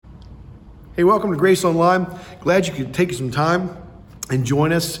Hey, welcome to Grace Online. Glad you could take some time and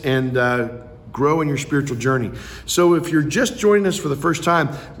join us and grow in your spiritual journey. So if you're just joining us for the first time,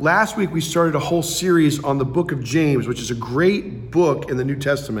 last week we started a whole series on the book of James, which is a great book in the New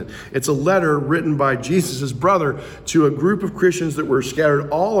Testament. It's a letter written by Jesus' brother to a group of Christians that were scattered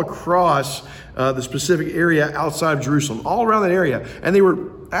all across the specific area outside of Jerusalem, all around that area. And they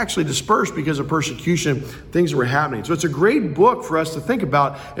were actually dispersed because of persecution, things that were happening. So it's a great book for us to think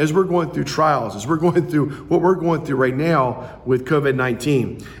about as we're going through trials, as we're going through what we're going through right now with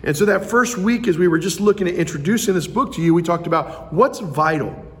COVID-19. And so that first week, as we were just looking at introducing this book to you, we talked about what's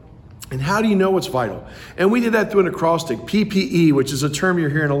vital. And how do you know what's vital? And we did that through an acrostic, PPE, which is a term you're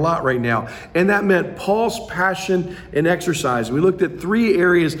hearing a lot right now. And that meant pulse, passion, and exercise. We looked at three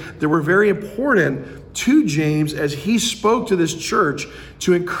areas that were very important to James as he spoke to this church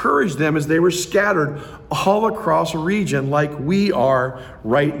to encourage them as they were scattered all across a region like we are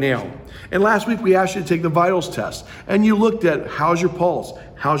right now. And last week we asked you to take the vitals test. And you looked at how's your pulse,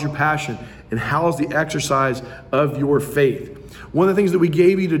 how's your passion, and how's the exercise of your faith. One of the things that we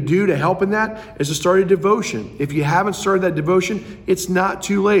gave you to do to help in that is to start a devotion. If you haven't started that devotion, it's not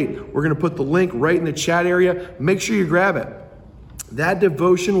too late. We're going to put the link right in the chat area. Make sure you grab it. That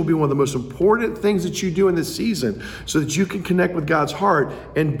devotion will be one of the most important things that you do in this season so that you can connect with God's heart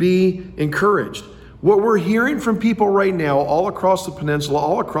and be encouraged. What we're hearing from people right now all across the peninsula,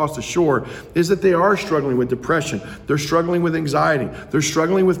 all across the shore, is that they are struggling with depression. They're struggling with anxiety. They're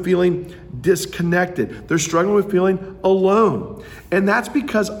struggling with feeling disconnected. They're struggling with feeling alone. And that's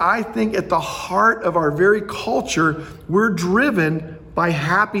because I think at the heart of our very culture, we're driven by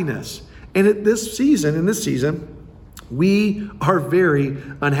happiness. And in this season, we are very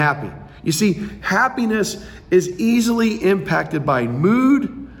unhappy. You see, happiness is easily impacted by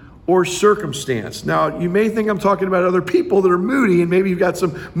mood or circumstance. Now, you may think I'm talking about other people that are moody, and maybe you've got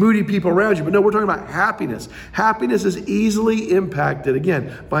some moody people around you, but no, we're talking about happiness. Happiness is easily impacted,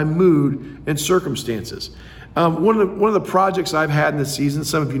 again, by mood and circumstances. One of the projects I've had in this season,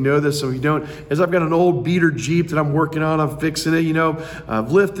 some of you know this, some of you don't, is I've got an old beater Jeep that I'm working on. I'm fixing it,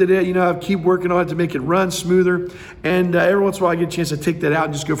 I've lifted it, I keep working on it to make it run smoother. And every once in a while I get a chance to take that out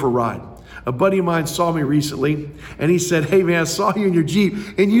and just go for a ride. A buddy of mine saw me recently and he said, "Hey man, I saw you in your Jeep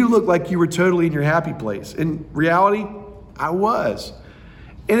and you look like you were totally in your happy place." In reality, I was.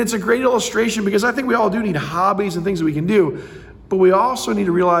 And it's a great illustration because I think we all do need hobbies and things that we can do, but we also need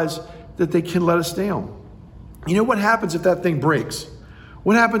to realize that they can let us down. You know what happens if that thing breaks?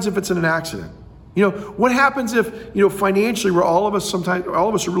 What happens if it's in an accident? What happens if, financially, where all of us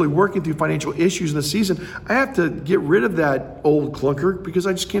are really working through financial issues in the season, I have to get rid of that old clunker because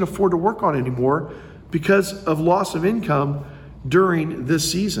I just can't afford to work on it anymore because of loss of income during this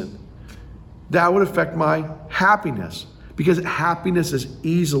season. That would affect my happiness because happiness is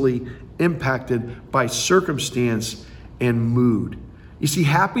easily impacted by circumstance and mood. You see,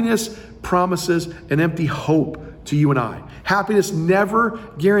 happiness promises an empty hope to you and I. Happiness never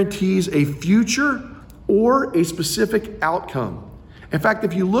guarantees a future or a specific outcome. In fact,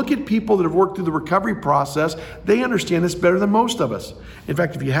 if you look at people that have worked through the recovery process, they understand this better than most of us. In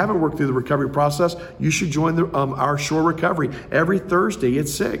fact, if you haven't worked through the recovery process, you should join our Shore Recovery every Thursday at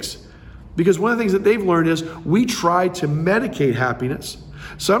 6. Because one of the things that they've learned is we try to medicate happiness.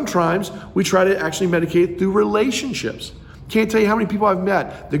 Sometimes we try to actually medicate it through relationships. Can't tell you how many people I've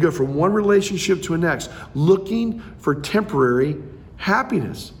met that go from one relationship to the next looking for temporary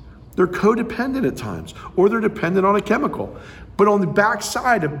happiness. They're codependent at times, or they're dependent on a chemical. But on the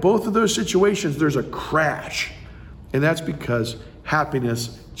backside of both of those situations, there's a crash. And that's because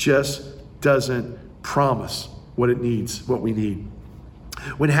happiness just doesn't promise what it needs, what we need.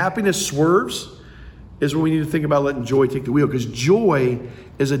 When happiness swerves is when we need to think about letting joy take the wheel, because joy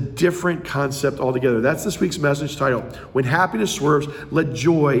is a different concept altogether. That's this week's message title. When happiness swerves, let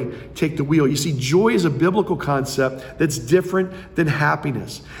joy take the wheel. You see, joy is a biblical concept that's different than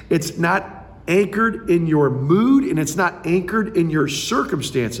happiness. It's not anchored in your mood and it's not anchored in your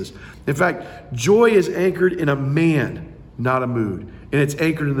circumstances. In fact, joy is anchored in a man, not a mood. And it's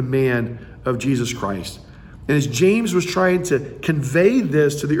anchored in the man of Jesus Christ. And as James was trying to convey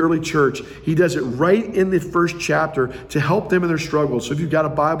this to the early church, he does it right in the first chapter to help them in their struggles. So if you've got a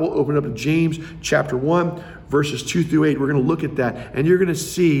Bible, open up to James chapter 1, verses 2 through 8. We're going to look at that. And you're going to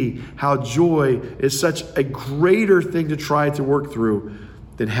see how joy is such a greater thing to try to work through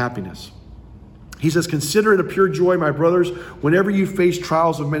than happiness. He says, consider it a pure joy, my brothers, whenever you face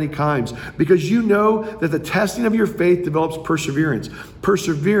trials of many kinds, because you know that the testing of your faith develops perseverance.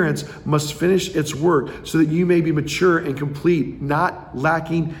 Perseverance must finish its work so that you may be mature and complete, not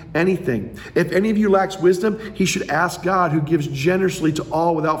lacking anything. If any of you lacks wisdom, he should ask God, who gives generously to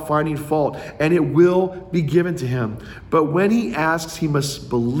all without finding fault, and it will be given to him. But when he asks, he must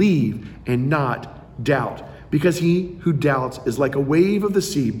believe and not doubt. Because he who doubts is like a wave of the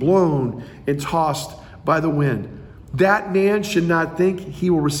sea, blown and tossed by the wind. That man should not think he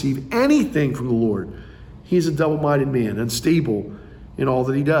will receive anything from the Lord. He is a double-minded man, unstable in all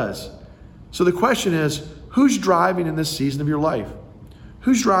that he does. So the question is, who's driving in this season of your life?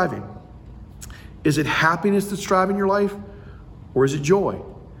 Who's driving? Is it happiness that's driving your life, or is it joy?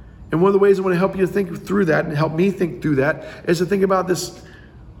 And one of the ways I want to help you to think through that and help me think through that is to think about this.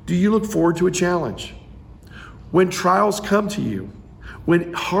 Do you look forward to a challenge? When trials come to you,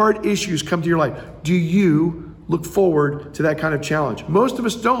 when hard issues come to your life, do you look forward to that kind of challenge? Most of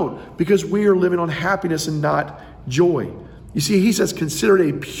us don't, because we are living on happiness and not joy. You see, he says, consider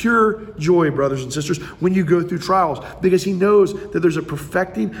it a pure joy, brothers and sisters, when you go through trials, because he knows that there's a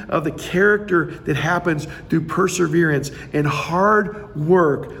perfecting of the character that happens through perseverance and hard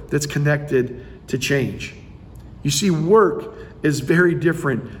work that's connected to change. You see, work is very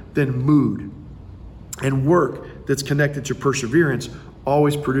different than mood. And work that's connected to perseverance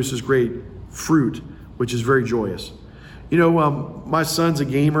always produces great fruit, which is very joyous. You know, my son's a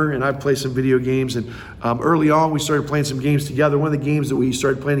gamer, and I play some video games. And early on, we started playing some games together. One of the games that we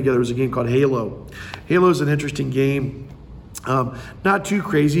started playing together was a game called Halo. Halo is an interesting game. Not too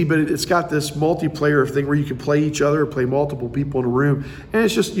crazy, but it's got this multiplayer thing where you can play each other or play multiple people in a room. And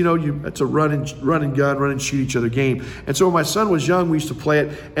it's just, it's a run and shoot each other game. And so when my son was young, we used to play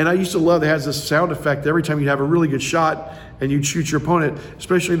it. And I used to love, it has this sound effect. Every time you'd have a really good shot and you'd shoot your opponent,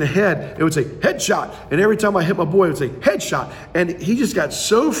 especially in the head, it would say headshot. And every time I hit my boy, it would say headshot. And he just got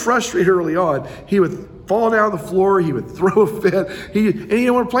so frustrated early on, he would fall down on the floor, he would throw a fit, and he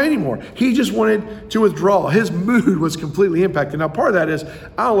didn't want to play anymore. He just wanted to withdraw. His mood was completely impacted. Now, part of that is,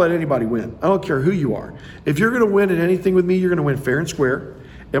 I don't let anybody win. I don't care who you are. If you're going to win in anything with me, you're going to win fair and square.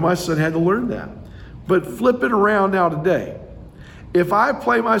 And my son had to learn that. But flip it around now today. If I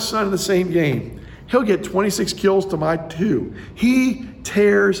play my son in the same game, he'll get 26 kills to my 2. He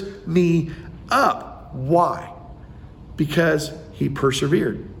tears me up. Why? Because he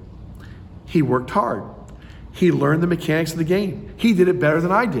persevered. He worked hard. He learned the mechanics of the game. He did it better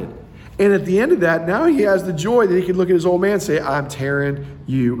than I did. And at the end of that, now he has the joy that he can look at his old man and say, I'm tearing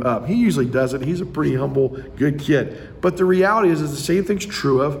you up. He usually doesn't. He's a pretty humble, good kid. But the reality is the same thing's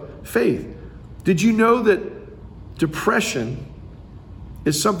true of faith. Did you know that depression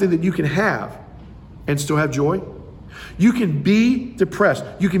is something that you can have and still have joy? You can be depressed.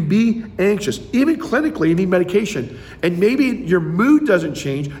 You can be anxious. Even clinically, you need medication. And maybe your mood doesn't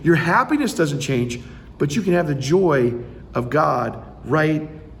change, your happiness doesn't change, but you can have the joy of God right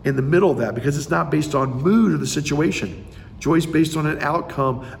in the middle of that, because it's not based on mood or the situation. Joy is based on an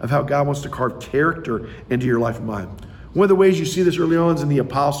outcome of how God wants to carve character into your life and mine. One of the ways you see this early on is in the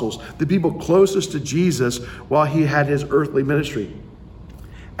apostles, the people closest to Jesus while he had his earthly ministry.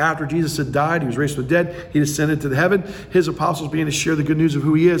 After Jesus had died, he was raised from the dead, he descended to the heaven. His apostles began to share the good news of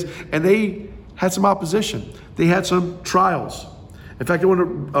who he is, and they had some opposition. They had some trials. In fact, I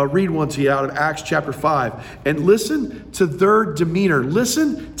want to read one to you out of Acts chapter 5, and listen to their demeanor.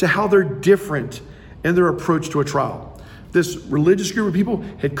 Listen to how they're different in their approach to a trial. This religious group of people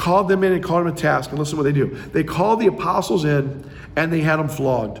had called them in and called them to task, and listen to what they do. They called the apostles in, and they had them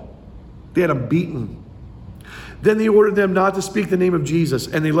flogged. They had them beaten. Then they ordered them not to speak the name of Jesus,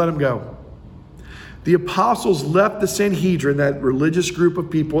 and they let them go. The apostles left the Sanhedrin, that religious group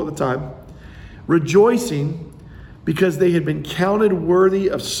of people at the time, rejoicing because they had been counted worthy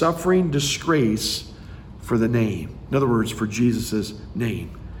of suffering disgrace for the name. In other words, for Jesus'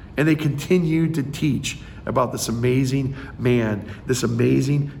 name. And they continued to teach about this amazing man, this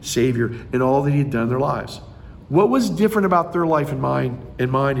amazing Savior, and all that he had done in their lives. What was different about their life and mine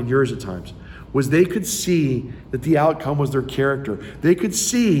and yours at times was they could see that the outcome was their character. They could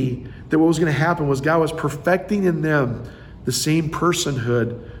see that what was going to happen was God was perfecting in them the same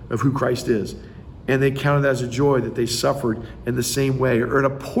personhood of who Christ is. And they counted that as a joy that they suffered in the same way, or in a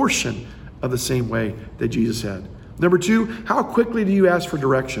portion of the same way that Jesus had. Number 2, how quickly do you ask for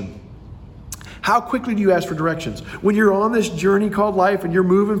direction? How quickly do you ask for directions? When you're on this journey called life and you're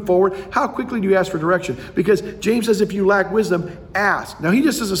moving forward, how quickly do you ask for direction? Because James says if you lack wisdom, ask. Now he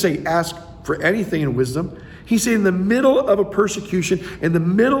just doesn't say ask for anything in wisdom. He's saying in the middle of a persecution, in the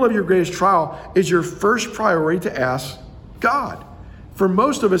middle of your greatest trial, is your first priority to ask God. For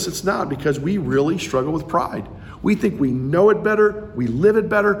most of us, it's not, because we really struggle with pride. We think we know it better, we live it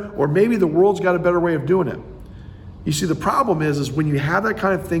better, or maybe the world's got a better way of doing it. You see, the problem is when you have that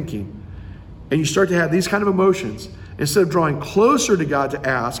kind of thinking and you start to have these kind of emotions, instead of drawing closer to God to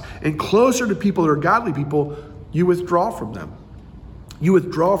ask and closer to people that are godly people, you withdraw from them. You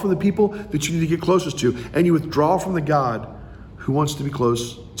withdraw from the people that you need to get closest to, and you withdraw from the God who wants to be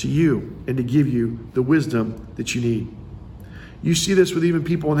close to you and to give you the wisdom that you need. You see this with even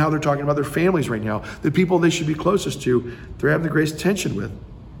people and how they're talking about their families right now. The people they should be closest to, they're having the greatest tension with,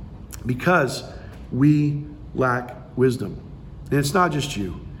 because we lack wisdom. And it's not just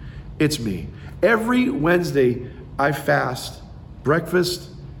you, it's me. Every Wednesday, I fast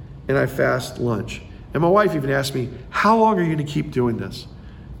breakfast and I fast lunch. And my wife even asked me, how long are you going to keep doing this?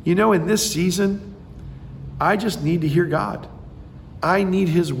 You know, in this season, I just need to hear God. I need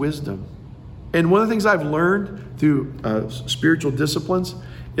his wisdom. And one of the things I've learned through spiritual disciplines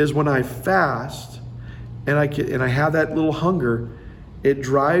is when I fast and I have that little hunger, it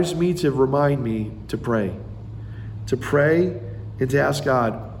drives me to remind me to pray. To pray and to ask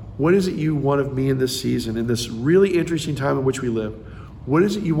God, what is it you want of me in this season, in this really interesting time in which we live? What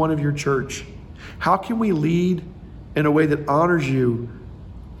is it you want of your church? How can we lead in a way that honors you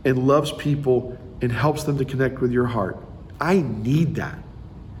and loves people and helps them to connect with your heart? I need that.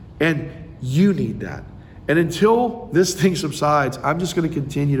 And you need that. And until this thing subsides, I'm just going to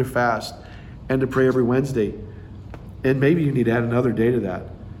continue to fast and to pray every Wednesday. And maybe you need to add another day to that,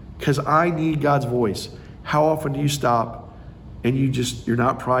 because I need God's voice. How often do you stop and you're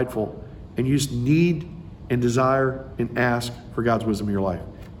not prideful and you just need and desire and ask for God's wisdom in your life?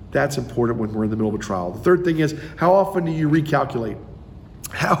 That's important when we're in the middle of a trial. The third thing is, how often do you recalculate?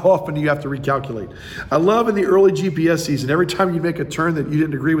 How often do you have to recalculate? I love in the early GPS season, every time you make a turn that you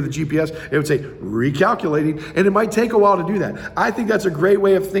didn't agree with the GPS, it would say recalculating, and it might take a while to do that. I think that's a great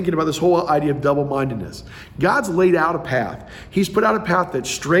way of thinking about this whole idea of double-mindedness. God's laid out a path. He's put out a path that's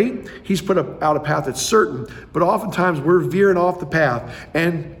straight. He's put out a path that's certain, but oftentimes we're veering off the path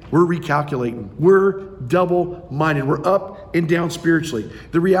and we're recalculating. We're double-minded. We're up and down spiritually.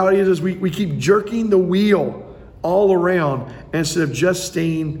 The reality is we keep jerking the wheel all around instead of just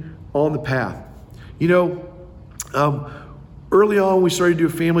staying on the path. You know, early on we started to do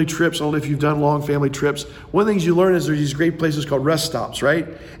family trips. I don't know if you've done long family trips. One of the things you learn is there's these great places called rest stops, right?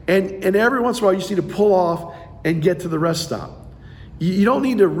 And every once in a while you just need to pull off and get to the rest stop. You don't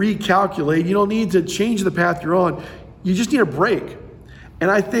need to recalculate. You don't need to change the path you're on. You just need a break. And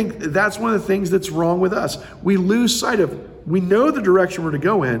I think that's one of the things that's wrong with us. We lose sight of, we know the direction we're to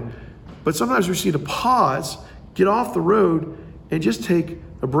go in, but sometimes we just need to pause, get off the road, and just take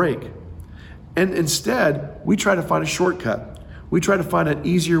a break. And instead, we try to find a shortcut. We try to find an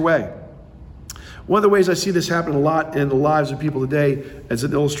easier way. One of the ways I see this happen a lot in the lives of people today, as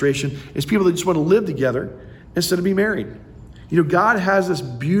an illustration, is people that just want to live together instead of be married. You know, God has this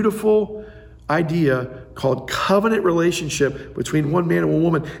beautiful idea called covenant relationship between one man and one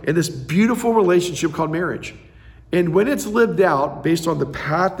woman, and this beautiful relationship called marriage. And when it's lived out based on the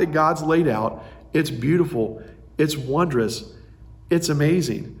path that God's laid out, it's beautiful, it's wondrous, it's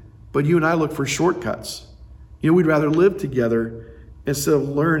amazing. But you and I look for shortcuts. You know, we'd rather live together instead of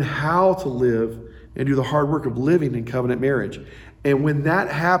learn how to live and do the hard work of living in covenant marriage. And when that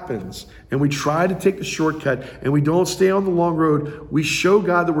happens, and we try to take the shortcut, and we don't stay on the long road, we show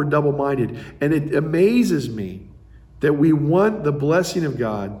God that we're double-minded. And it amazes me that we want the blessing of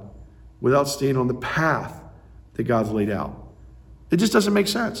God without staying on the path that God's laid out. It just doesn't make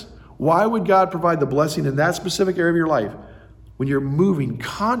sense. Why would God provide the blessing in that specific area of your life when you're moving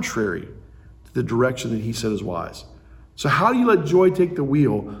contrary to the direction that he said is wise? So how do you let joy take the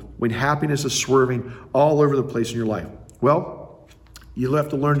wheel when happiness is swerving all over the place in your life? Well, you have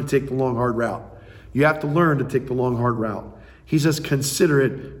to learn to take the long, hard route. You have to learn to take the long, hard route. He says, consider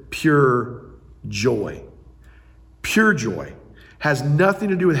it pure joy. Pure joy has nothing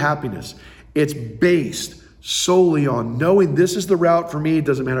to do with happiness. It's based solely on knowing this is the route for me. It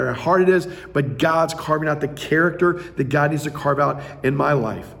doesn't matter how hard it is, but God's carving out the character that God needs to carve out in my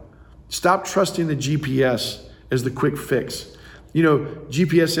life. Stop trusting the GPS as the quick fix. You know,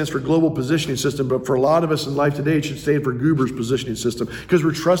 GPS stands for Global Positioning System, but for a lot of us in life today, it should stand for Goober's Positioning System, because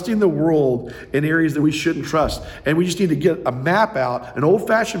we're trusting the world in areas that we shouldn't trust. And we just need to get a map out, an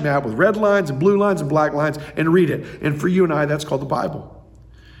old-fashioned map with red lines and blue lines and black lines, and read it. And for you and I, that's called the Bible.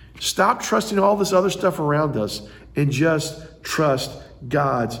 Stop trusting all this other stuff around us and just trust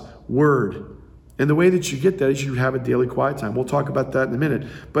God's word. And the way that you get that is you have a daily quiet time. We'll talk about that in a minute.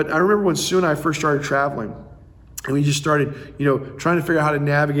 But I remember when Sue and I first started traveling, And we just started, trying to figure out how to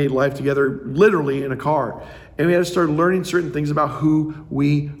navigate life together, literally in a car. And we had to start learning certain things about who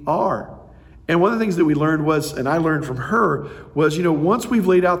we are. And one of the things that we learned was, and I learned from her, was, once we've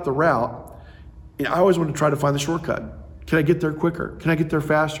laid out the route, I always want to try to find the shortcut. Can I get there quicker? Can I get there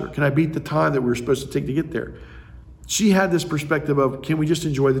faster? Can I beat the time that we were supposed to take to get there? She had this perspective of, can we just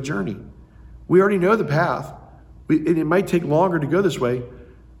enjoy the journey? We already know the path. It might take longer to go this way,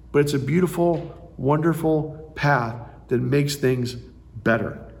 but it's a beautiful, wonderful path that makes things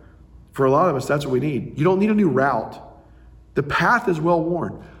better. For a lot of us, that's what we need. You don't need a new route. The path is well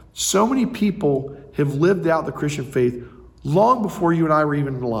worn. So many people have lived out the Christian faith long before you and I were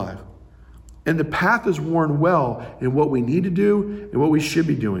even alive. And the path is worn well in what we need to do and what we should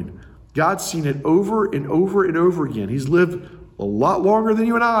be doing. God's seen it over and over and over again. He's lived a lot longer than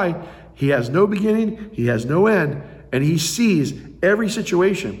you and I. He has no beginning, he has no end, and he sees every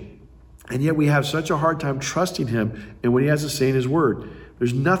situation. And yet we have such a hard time trusting him and what he has to say in his word.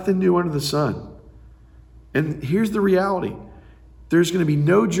 There's nothing new under the sun. And here's the reality. There's going to be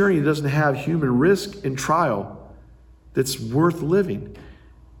no journey that doesn't have human risk and trial that's worth living.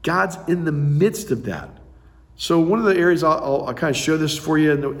 God's in the midst of that. So one of the areas I'll kind of show this for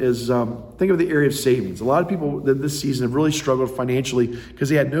you is think of the area of savings. A lot of people this season have really struggled financially because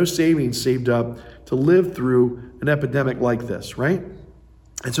they had no savings saved up to live through an epidemic like this, right?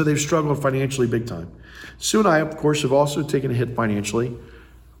 And so they've struggled financially big time. Sue and I, of course, have also taken a hit financially.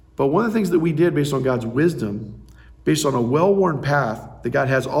 But one of the things that we did based on God's wisdom, based on a well-worn path that God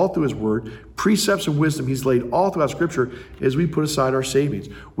has all through his word, precepts and wisdom he's laid all throughout scripture, is we put aside our savings.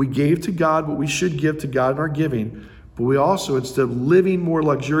 We gave to God what we should give to God in our giving, but we also, instead of living more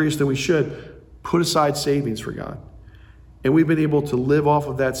luxurious than we should, put aside savings for God. And we've been able to live off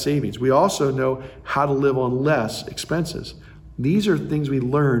of that savings. We also know how to live on less expenses. These are things we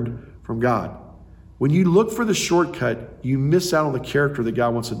learned from God. When you look for the shortcut, you miss out on the character that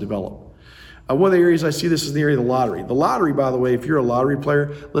God wants to develop. One of the areas I see this is the area of the lottery. The lottery, by the way, if you're a lottery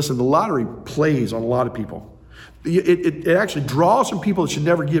player, listen, the lottery plays on a lot of people. It actually draws from people that should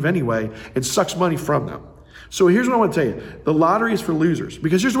never give anyway and sucks money from them. So here's what I want to tell you. The lottery is for losers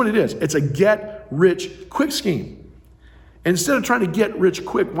because here's what it is. It's a get-rich-quick scheme. And instead of trying to get rich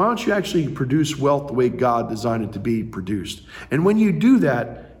quick, why don't you actually produce wealth the way God designed it to be produced? And when you do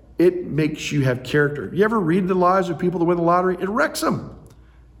that, it makes you have character. You ever read the lives of people that win the lottery? It wrecks them.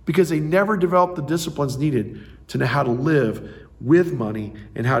 Because they never developed the disciplines needed to know how to live with money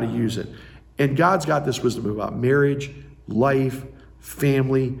and how to use it. And God's got this wisdom about marriage, life,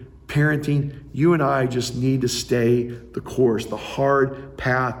 family, parenting. You and I just need to stay the course, the hard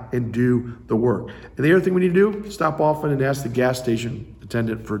path, and do the work. And the other thing we need to do, stop often and ask the gas station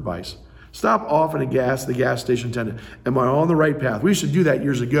attendant for advice. Stop often and ask the gas station attendant, am I on the right path? We used to do that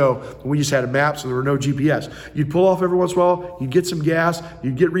years ago when we just had a map so there were no GPS. You'd pull off every once in a while, you'd get some gas,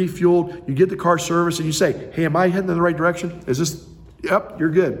 you'd get refueled, you'd get the car serviced, and you say, hey, am I heading in the right direction? Is this, yep, you're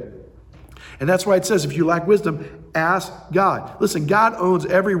good. And that's why it says, if you lack wisdom, ask God. Listen, God owns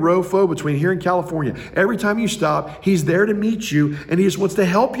every rofo between here and California. Every time you stop, he's there to meet you, and he just wants to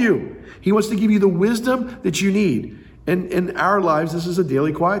help you. He wants to give you the wisdom that you need. And in our lives, this is a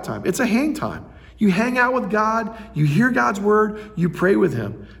daily quiet time. It's a hang time. You hang out with God, you hear God's word, you pray with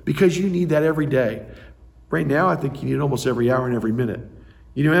him because you need that every day. Right now, I think you need it almost every hour and every minute.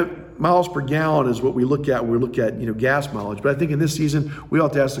 Miles per gallon is what we look at when we look at, gas mileage. But I think in this season, we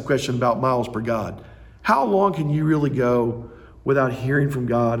ought to ask the question about miles per God. How long can you really go without hearing from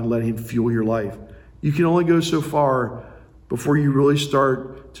God and letting him fuel your life? You can only go so far before you really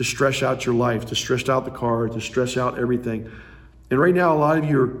start to stress out your life, to stress out the car, to stress out everything. And right now, a lot of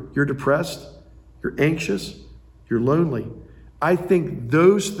you you're depressed, you're anxious, you're lonely. I think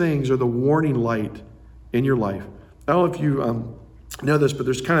those things are the warning light in your life. I don't know if you know this, but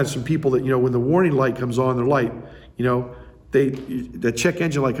there's kind of some people that, when the warning light comes on, their light, the check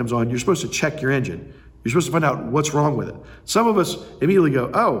engine light comes on, you're supposed to check your engine. You're supposed to find out what's wrong with it. Some of us immediately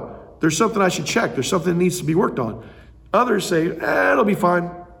go, oh, there's something I should check. There's something that needs to be worked on. Others say, it'll be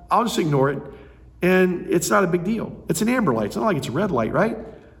fine. I'll just ignore it. And it's not a big deal. It's an amber light. It's not like it's a red light, right?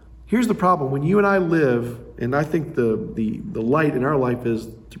 Here's the problem. When you and I live, and I think the light in our life is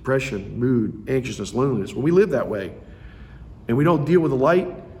depression, mood, anxiousness, loneliness. When we live that way and we don't deal with the light,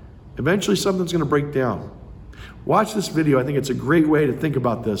 eventually something's going to break down. Watch this video. I think it's a great way to think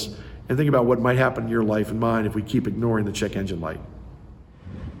about this and think about what might happen in your life and mine if we keep ignoring the check engine light.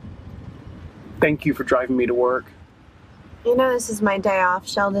 Thank you for driving me to work. This is my day off,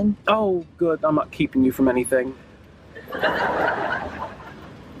 Sheldon. Oh, good. I'm not keeping you from anything.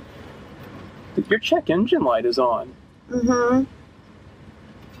 Your check engine light is on. Mm-hmm.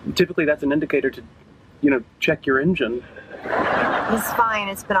 Typically, that's an indicator check your engine. He's fine.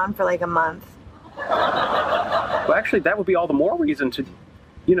 It's been on for like a month. Well, actually, that would be all the more reason to,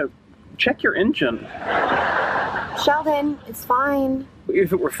 check your engine. Sheldon, it's fine.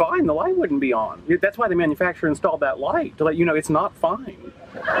 If it were fine, the light wouldn't be on. That's why the manufacturer installed that light, to let you know it's not fine.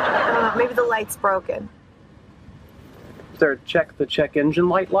 Maybe the light's broken. Is there a check engine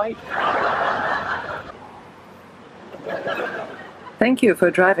light? Thank you for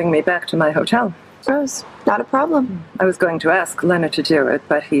driving me back to my hotel. Rose, not a problem. I was going to ask Leonard to do it,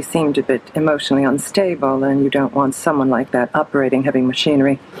 but he seemed a bit emotionally unstable, and you don't want someone like that operating heavy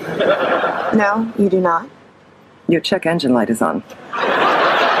machinery. No, you do not. Your check engine light is on.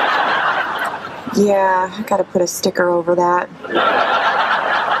 Yeah, I gotta put a sticker over that.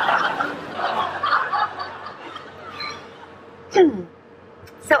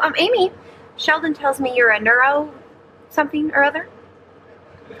 So, Amy, Sheldon tells me you're a neuro something or other?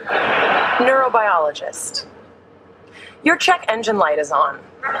 Neurobiologist. Your check engine light is on.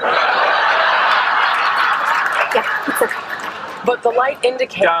 Yeah, it's okay. But the light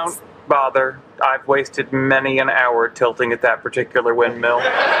indicates... Don't bother. I've wasted many an hour tilting at that particular windmill.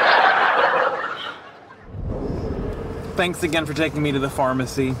 Thanks again for taking me to the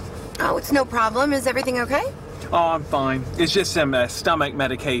pharmacy. Oh, it's no problem. Is everything okay? Oh, I'm fine. It's just some stomach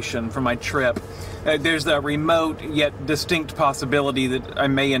medication for my trip. There's a remote yet distinct possibility that I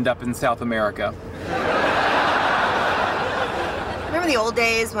may end up in South America. Remember the old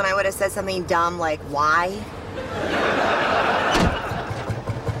days when I would have said something dumb like, why?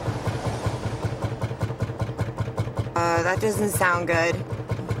 That doesn't sound good.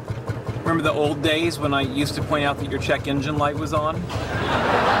 Remember the old days when I used to point out that your check engine light was on?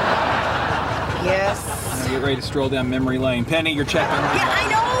 Yes. Get ready to stroll down memory lane. Penny, your check engine Yeah, light.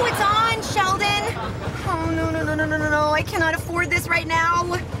 I know, it's on, Sheldon. Oh, no, I cannot afford this right now.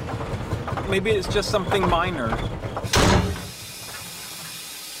 Maybe it's just something minor.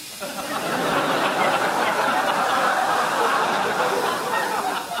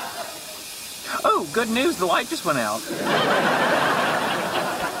 Oh, good news, the light just went out.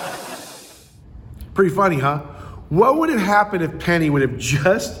 Pretty funny, huh? What would have happened if Penny would have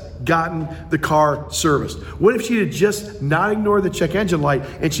just gotten the car serviced? What if she had just not ignored the check engine light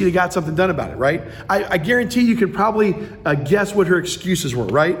and she'd have got something done about it, right? I guarantee you can probably guess what her excuses were,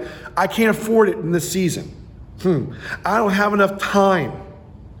 right? I can't afford it in this season. I don't have enough time.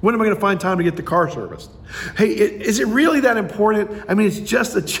 When am I going to find time to get the car serviced? Hey, is it really that important? I mean, it's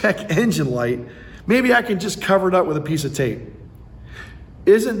just a check engine light. Maybe I can just cover it up with a piece of tape.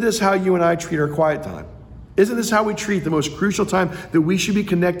 Isn't this how you and I treat our quiet time? Isn't this how we treat the most crucial time that we should be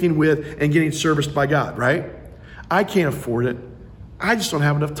connecting with and getting serviced by God, right? I can't afford it. I just don't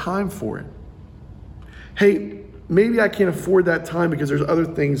have enough time for it. Hey, maybe I can't afford that time because there's other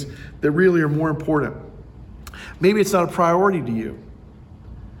things that really are more important. Maybe it's not a priority to you.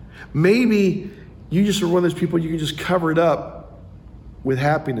 Maybe you just are one of those people, you can just cover it up with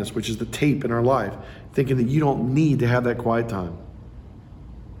happiness, which is the tape in our life, thinking that you don't need to have that quiet time.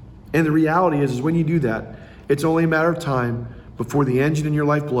 And the reality is when you do that, it's only a matter of time before the engine in your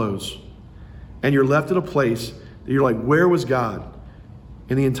life blows and you're left at a place that you're like, where was God?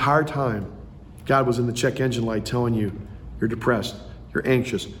 And the entire time, God was in the check engine light telling you, you're depressed, you're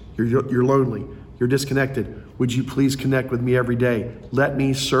anxious, you're lonely, you're disconnected. Would you please connect with me every day? Let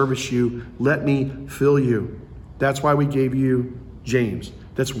me service you. Let me fill you. That's why we gave you James.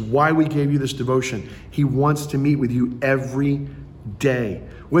 That's why we gave you this devotion. He wants to meet with you every day.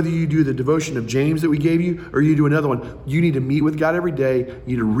 Whether you do the devotion of James that we gave you or you do another one, you need to meet with God every day. You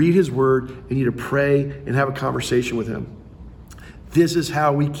need to read his word and you need to pray and have a conversation with him. This is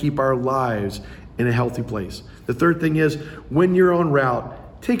how we keep our lives in a healthy place. The third thing is when you're en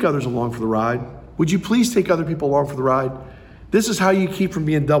route, take others along for the ride. Would you please take other people along for the ride? This is how you keep from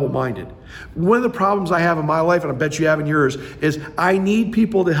being double-minded. One of the problems I have in my life, and I bet you have in yours, is I need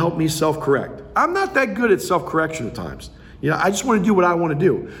people to help me self-correct. I'm not that good at self-correction at times. I just want to do what I want to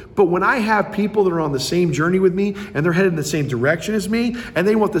do. But when I have people that are on the same journey with me and they're headed in the same direction as me and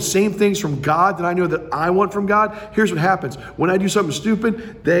they want the same things from God that I know that I want from God, here's what happens. When I do something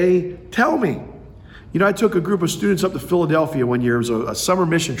stupid, they tell me. I took a group of students up to Philadelphia one year. It was a summer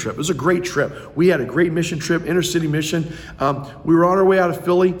mission trip. It was a great trip. We had a great mission trip, inner-city mission. We were on our way out of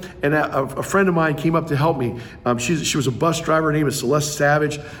Philly, and a friend of mine came up to help me. She was a bus driver. Her name is Celeste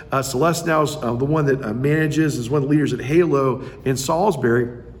Savage. Celeste now is the one that manages, is one of the leaders at Halo in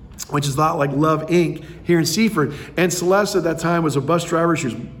Salisbury. which is a lot like Love Inc. here in Seaford. And Celeste at that time was a bus driver. She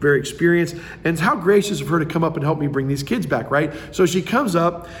was very experienced. And how gracious of her to come up and help me bring these kids back, right? So she comes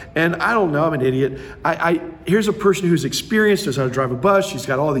up, and I don't know, I'm an idiot. Here's a person who's experienced, knows how to drive a bus. She's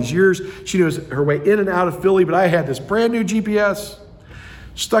got all these years. She knows her way in and out of Philly, but I had this brand new GPS,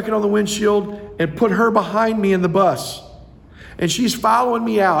 stuck it on the windshield, and put her behind me in the bus. And she's following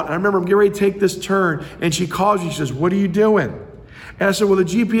me out. And I remember I'm getting ready to take this turn, and she calls me. She says, "What are you doing?" And I said, "Well, the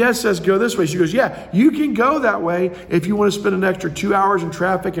GPS says go this way." She goes, "Yeah, you can go that way if you want to spend an extra 2 hours in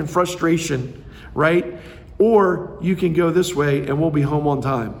traffic and frustration, right? Or you can go this way and we'll be home on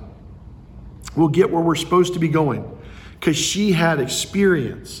time. We'll get where we're supposed to be going." Because she had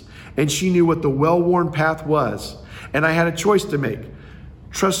experience and she knew what the well-worn path was. And I had a choice to make.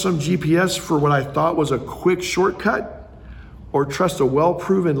 Trust some GPS for what I thought was a quick shortcut, or trust a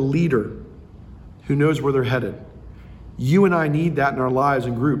well-proven leader who knows where they're headed. You and I need that in our lives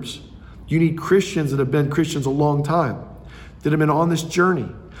and groups. You need Christians that have been Christians a long time, that have been on this journey,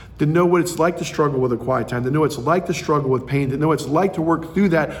 that know what it's like to struggle with a quiet time, that know what it's like to struggle with pain, that know what it's like to work through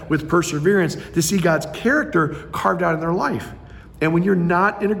that with perseverance, to see God's character carved out in their life. And when you're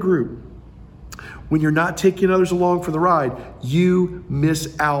not in a group, when you're not taking others along for the ride, you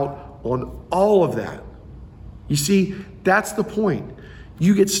miss out on all of that. You see, that's the point.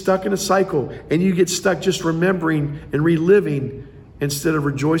 You get stuck in a cycle, and you get stuck just remembering and reliving instead of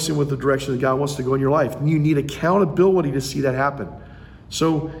rejoicing with the direction that God wants to go in your life. And you need accountability to see that happen.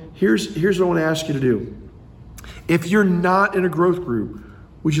 So here's what I want to ask you to do. If you're not in a growth group,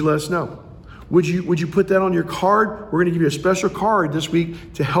 would you let us know? Would you put that on your card? We're going to give you a special card this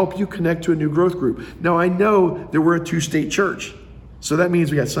week to help you connect to a new growth group. Now, I know that we're a two-state church. So that means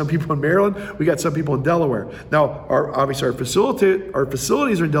we got some people in Maryland, we got some people in Delaware. Now, obviously our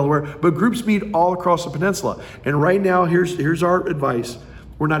facilities are in Delaware, but groups meet all across the peninsula. And right now, here's our advice.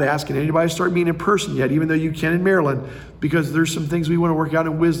 We're not asking anybody to start meeting in person yet, even though you can in Maryland, because there's some things we want to work out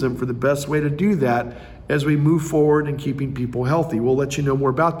in wisdom for the best way to do that as we move forward in keeping people healthy. We'll let you know more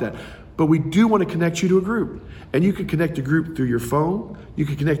about that. But we do want to connect you to a group. And you can connect a group through your phone. You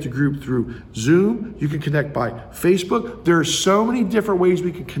can connect a group through Zoom. You can connect by Facebook. There are so many different ways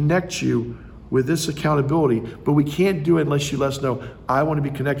we can connect you with this accountability, but we can't do it unless you let us know, I want to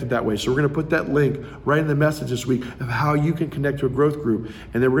be connected that way. So we're going to put that link right in the message this week of how you can connect to a growth group.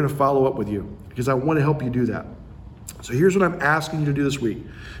 And then we're going to follow up with you because I want to help you do that. So here's what I'm asking you to do this week.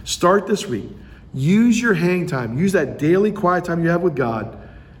 Start this week. Use your hang time. Use that daily quiet time you have with God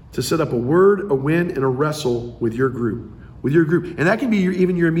to set up a word, a win, and a wrestle with your group. And that can be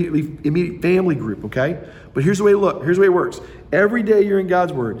even your immediate family group, okay? But here's the way it works. Every day you're in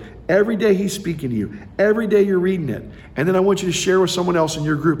God's word. Every day he's speaking to you. Every day you're reading it. And then I want you to share with someone else in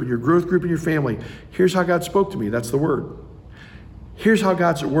your group, in your growth group, in your family. Here's how God spoke to me. That's the word. Here's how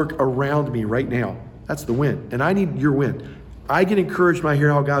God's at work around me right now. That's the win. And I need your win. I get encouraged when I hear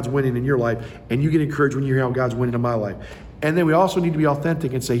how God's winning in your life, and you get encouraged when you hear how God's winning in my life. And then we also need to be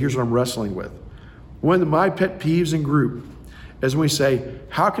authentic and say, here's what I'm wrestling with. One of my pet peeves in group is when we say,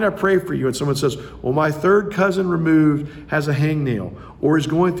 how can I pray for you? And someone says, well, my third cousin removed has a hangnail, or is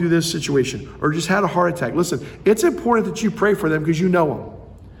going through this situation, or just had a heart attack. Listen, it's important that you pray for them because you know them.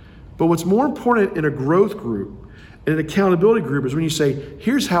 But what's more important in a growth group, in an accountability group, is when you say,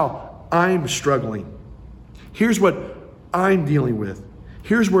 here's how I'm struggling. Here's what I'm dealing with.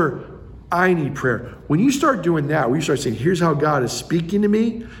 Here's where I need prayer. When you start doing that, when you start saying, here's how God is speaking to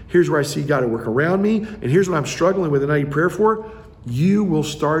me, here's where I see God at work around me, and here's what I'm struggling with and I need prayer for, you will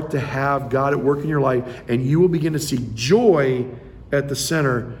start to have God at work in your life, and you will begin to see joy at the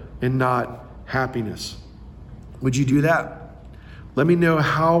center and not happiness. Would you do that? Let me know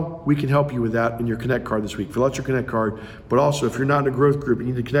how we can help you with that in your Connect card this week. Fill out your Connect card, but also if you're not in a growth group and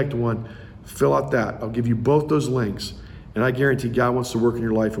you need to connect to one, fill out that. I'll give you both those links. And I guarantee God wants to work in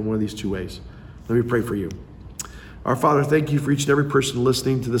your life in one of these two ways. Let me pray for you. Our Father, thank you for each and every person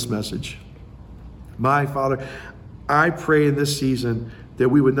listening to this message. My Father, I pray in this season that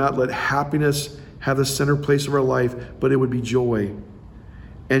we would not let happiness have the center place of our life, but it would be joy.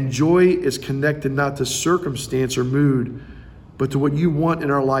 And joy is connected not to circumstance or mood, but to what you want in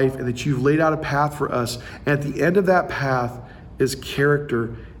our life, and that you've laid out a path for us. And at the end of that path is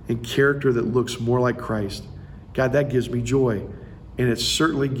character, and character that looks more like Christ. God, that gives me joy, and it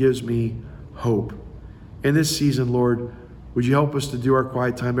certainly gives me hope. In this season, Lord, would you help us to do our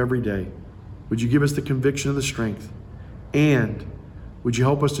quiet time every day? Would you give us the conviction and the strength? And would you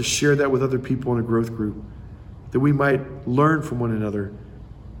help us to share that with other people in a growth group, that we might learn from one another,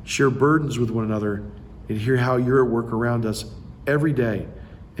 share burdens with one another, and hear how you're at work around us every day,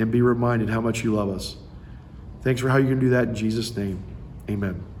 and be reminded how much you love us. Thanks for how you can do that in Jesus' name.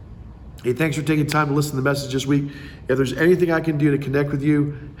 Amen. Hey, thanks for taking time to listen to the message this week. If there's anything I can do to connect with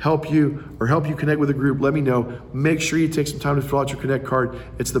you, help you connect with a group, let me know. Make sure you take some time to fill out your Connect card.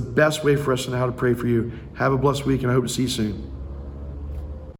 It's the best way for us to know how to pray for you. Have a blessed week, and I hope to see you soon.